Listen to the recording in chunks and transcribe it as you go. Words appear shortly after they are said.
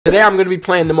Today I'm going to be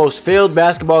playing the most failed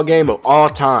basketball game of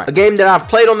all time. A game that I've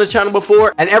played on the channel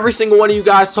before, and every single one of you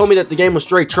guys told me that the game was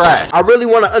straight trash. I really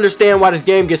want to understand why this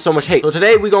game gets so much hate. So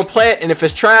today we're going to play it, and if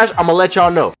it's trash, I'm going to let y'all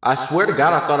know. I swear to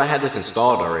God, I thought I had this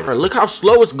installed already. Right, look how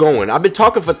slow it's going. I've been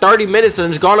talking for 30 minutes and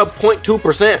it's gone up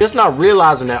 0.2%. Just not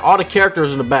realizing that all the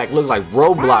characters in the back look like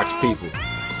Roblox people.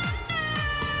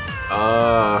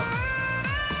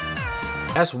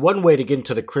 That's one way to get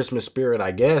into the Christmas spirit,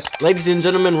 I guess. Ladies and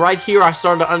gentlemen, right here, I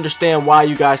started to understand why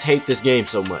you guys hate this game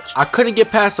so much. I couldn't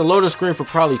get past the loading screen for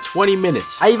probably 20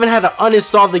 minutes. I even had to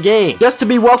uninstall the game just to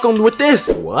be welcomed with this.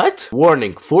 What?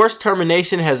 Warning, forced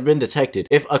termination has been detected.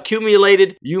 If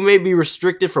accumulated, you may be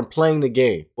restricted from playing the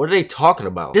game. What are they talking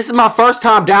about? This is my first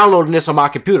time downloading this on my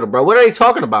computer, bro. What are they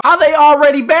talking about? How they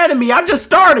already banning me? I just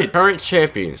started. Current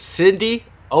champion, Cindy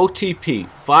OTP,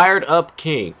 Fired Up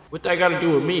King. What that gotta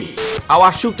do with me? How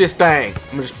I shoot this thing? I'm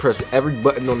gonna just press every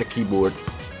button on the keyboard.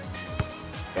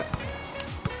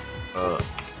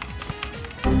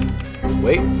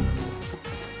 Wait.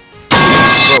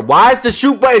 Bro, why is the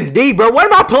shoot button D, bro? What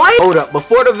am I playing? Hold up,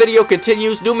 before the video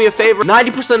continues, do me a favor.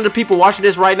 90% of the people watching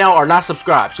this right now are not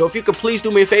subscribed. So if you could please do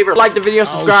me a favor, like the video,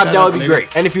 subscribe, that would be great.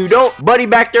 And if you don't, buddy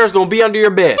back there is gonna be under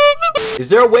your bed. Is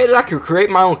there a way that I can create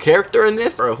my own character in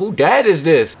this? Bro, who dad is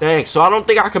this? Dang, so I don't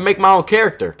think I can make my own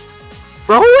character.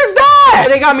 Bro, who is that?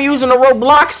 They got me using a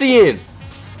Robloxian.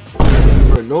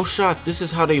 Bro, no shot, this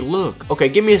is how they look. Okay,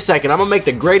 give me a second. I'm gonna make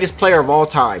the greatest player of all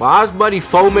time. Why is buddy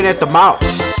foaming at the mouth?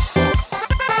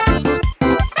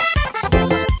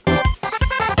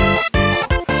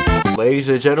 Ladies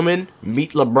and gentlemen,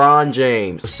 meet LeBron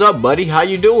James. What's up, buddy? How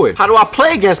you doing? How do I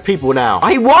play against people now?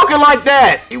 Why he walking like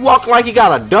that? He walking like he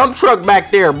got a dump truck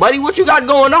back there, buddy. What you got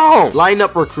going on?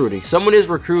 Lineup recruiting. Someone is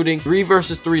recruiting 3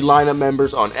 versus 3 lineup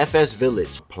members on FS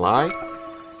Village. Apply?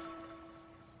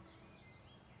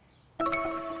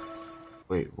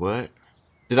 Wait, what?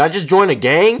 Did I just join a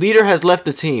gang? Leader has left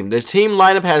the team. The team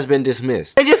lineup has been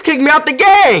dismissed. They just kicked me out the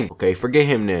gang! Okay, forget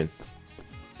him then.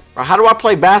 How do I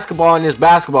play basketball in this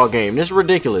basketball game? This is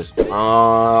ridiculous.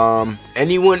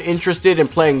 Anyone interested in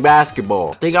playing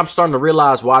basketball? I think I'm starting to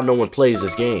realize why no one plays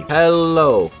this game.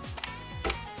 Hello.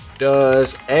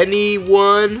 Does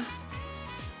anyone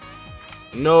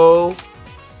know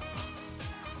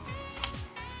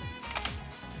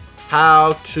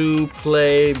how to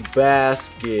play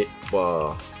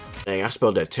basketball? Dang, I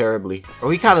spelled that terribly. Oh,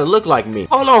 he kind of looked like me.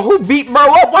 Hold on, who beat bro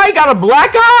up? Why he got a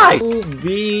black eye? Who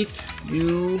beat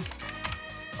you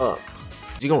up?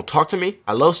 Is he gonna talk to me?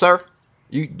 Hello, sir?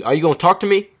 Are you gonna talk to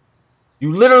me?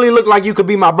 You literally look like you could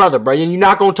be my brother, bro, and you're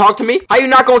not gonna talk to me? How you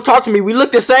not gonna talk to me? We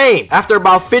look the same. After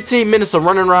about 15 minutes of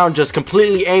running around just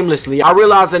completely aimlessly, I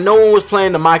realized that no one was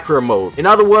playing the my career mode. In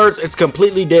other words, it's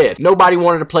completely dead. Nobody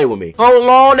wanted to play with me. Hold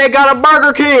on, they got a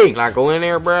Burger King. Can I go in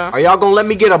there, bro? Are y'all gonna let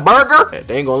me get a burger?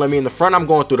 They ain't gonna let me in the front. I'm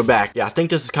going through the back. Yeah, I think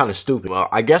this is kind of stupid. Well,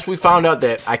 I guess we found out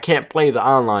that I can't play the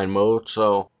online mode,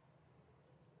 so...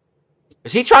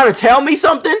 Is he trying to tell me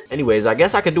something? Anyways, I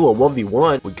guess I could do a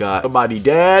 1v1. We got somebody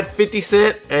dad, 50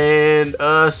 Cent, and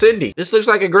Cindy. This looks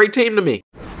like a great team to me.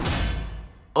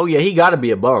 Oh yeah, he gotta be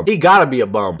a bum. He gotta be a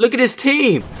bum. Look at his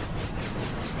team.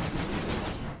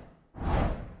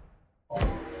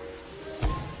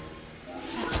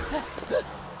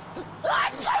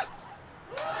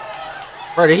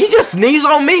 Bro, did he just sneeze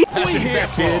on me? Pass it here,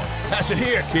 kid. Pass it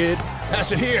here, kid.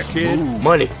 Pass it here, kid. Ooh,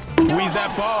 money. Squeeze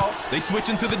that ball. They switch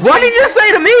into the. What did you just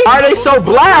say to me? Why are they so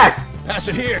black? Pass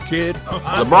it here, kid.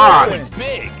 LeBron.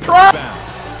 Big.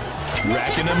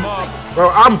 Racking them up.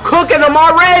 Bro, I'm cooking them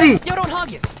already. Yo, don't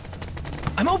hug it.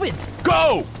 I'm open.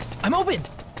 Go. I'm open.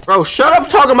 Bro, shut up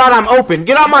talking about I'm open.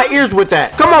 Get out my ears with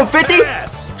that. Come on, 50.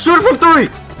 Shoot it from 3.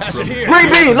 Pass it here. Green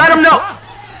bean, let him know.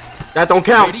 That don't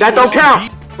count. That don't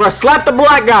count. Bro, slap the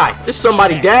black guy. This is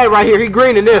somebody dad right here. He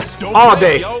green in this all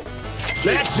day.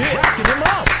 That's it. Racking them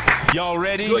up. Y'all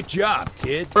ready? Good job,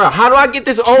 kid. Bro, how do I get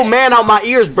this old man out my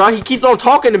ears, bro? He keeps on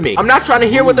talking to me. I'm not trying to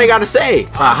hear what they gotta say.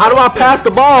 How do I pass the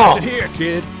ball? Pass it here,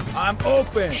 kid. I'm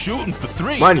open. Shooting for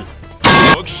 3. Money.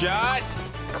 Hook shot.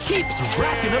 Keeps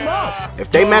racking them up.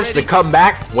 If they manage to come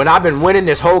back when I've been winning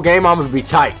this whole game, I'm gonna be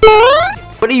tight.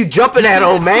 What are you jumping at,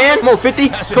 old man? Come on, 50.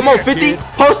 Come on, 50.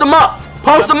 Post them up.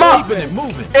 Post them up.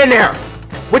 In there.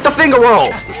 With the finger roll.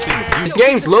 This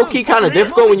game's low-key kind of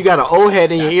difficult when you got an old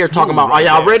head in your ear talking about, are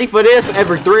y'all ready for this?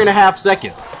 Every 3.5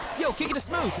 seconds. Yo, kick it to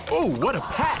smooth. Oh, what a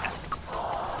pass.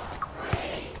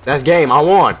 That's game. I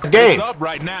won. It's game. It's up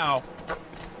right now.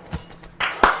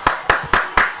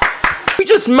 We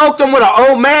just smoked him with an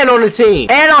old man on the team.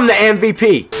 And I'm the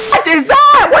MVP. What is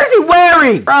that? What is he wearing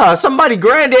wearing? Bruh, somebody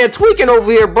granddad tweaking over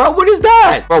here, bro. What is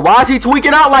that? Bro, why is he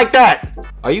tweaking out like that?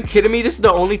 Are you kidding me? This is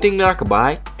the only thing that I could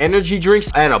buy? Energy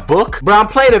drinks and a book? Bro, I'm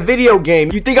playing a video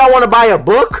game. You think I want to buy a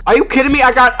book? Are you kidding me?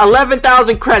 I got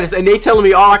 11,000 credits and they telling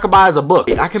me all I can buy is a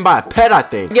book. I can buy a pet, I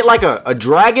think. Get like a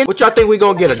dragon? What y'all think we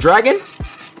gonna get, a dragon?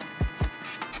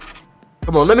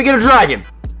 Come on, let me get a dragon.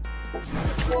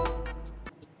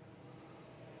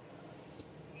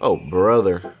 Oh,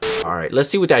 brother. All right, let's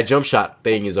see what that jump shot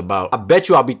thing is about. I bet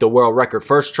you I'll beat the world record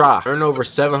first try. Earn over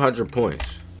 700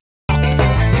 points.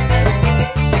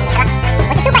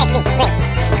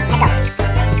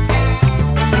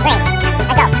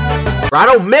 Bro, I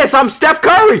don't miss. I'm Steph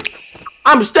Curry.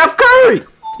 I'm Steph Curry.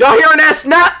 Y'all hearing that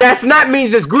snap? That snap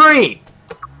means it's green.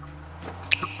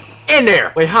 In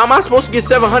there. Wait, how am I supposed to get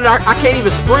 700? I can't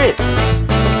even sprint.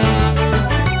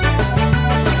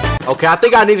 Okay, I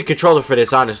think I need a controller for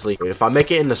this, honestly. Wait, if I make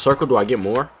it in the circle, do I get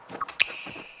more?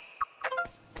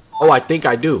 Oh, I think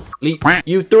I do. Leap.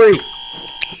 You three.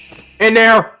 In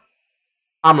there.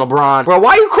 I'm LeBron. Bro,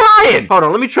 why are you crying? Hold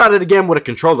on, let me try that again with a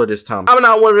controller this time. I'm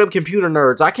not one of them computer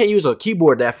nerds. I can't use a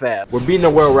keyboard that fast. We're beating the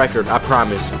world record, I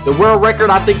promise. The world record,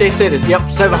 I think they said is,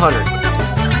 yep, 700.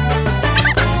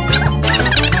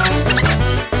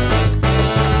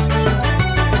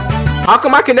 How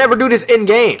come I can never do this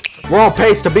in-game? We're on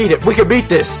pace to beat it. We can beat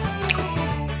this.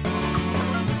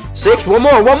 6, one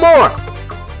more.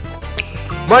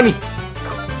 Money.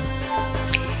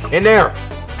 In there.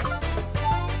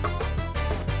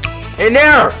 In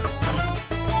there!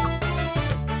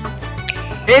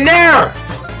 In there!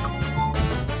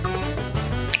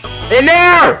 In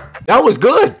there! That was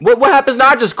good. What happens now?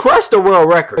 I just crushed the world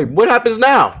record. Wait, what happens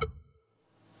now?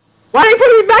 Why ain't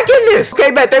putting me back in this?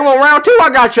 Okay, bet they want round 2. I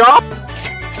got y'all.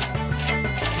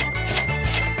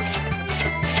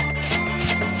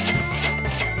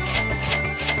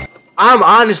 I'm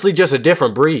honestly just a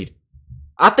different breed.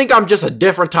 I think I'm just a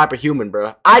different type of human,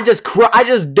 bro. I just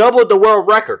doubled the world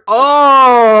record.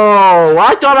 Oh,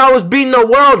 I thought I was beating the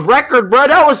world record, bro.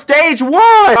 That was stage 1.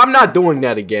 I'm not doing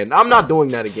that again. Nope, I'm not doing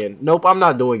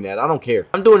that. I don't care.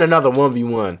 I'm doing another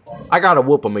 1v1. I gotta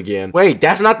whoop him again. Wait,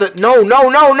 that's not the... No.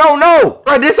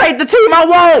 Bro, this ain't the team I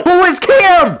want. Who is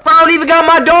Kim? Bro, I don't even got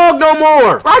my dog no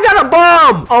more. Bro, I got a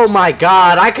bum. Oh my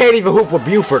God, I can't even hoop with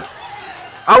Buford.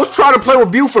 I was trying to play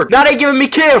with Buford. Now they giving me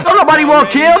Kim. Don't nobody want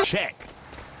Kim. Check.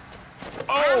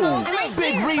 Oh,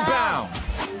 big rebound.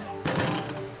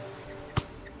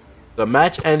 The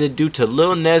match ended due to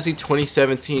Lil Nezzy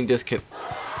 2017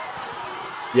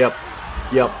 Yep,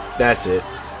 that's it.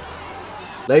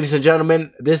 Ladies and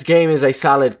gentlemen, this game is a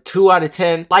solid 2 out of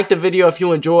 10. Like the video if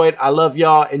you enjoyed. I love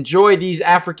y'all. Enjoy these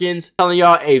Africans. Telling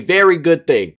y'all a very good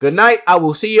thing. Good night. I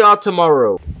will see y'all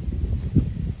tomorrow.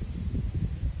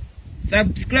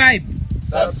 Subscribe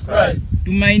to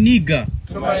my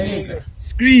nigga.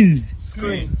 Screens.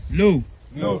 Low.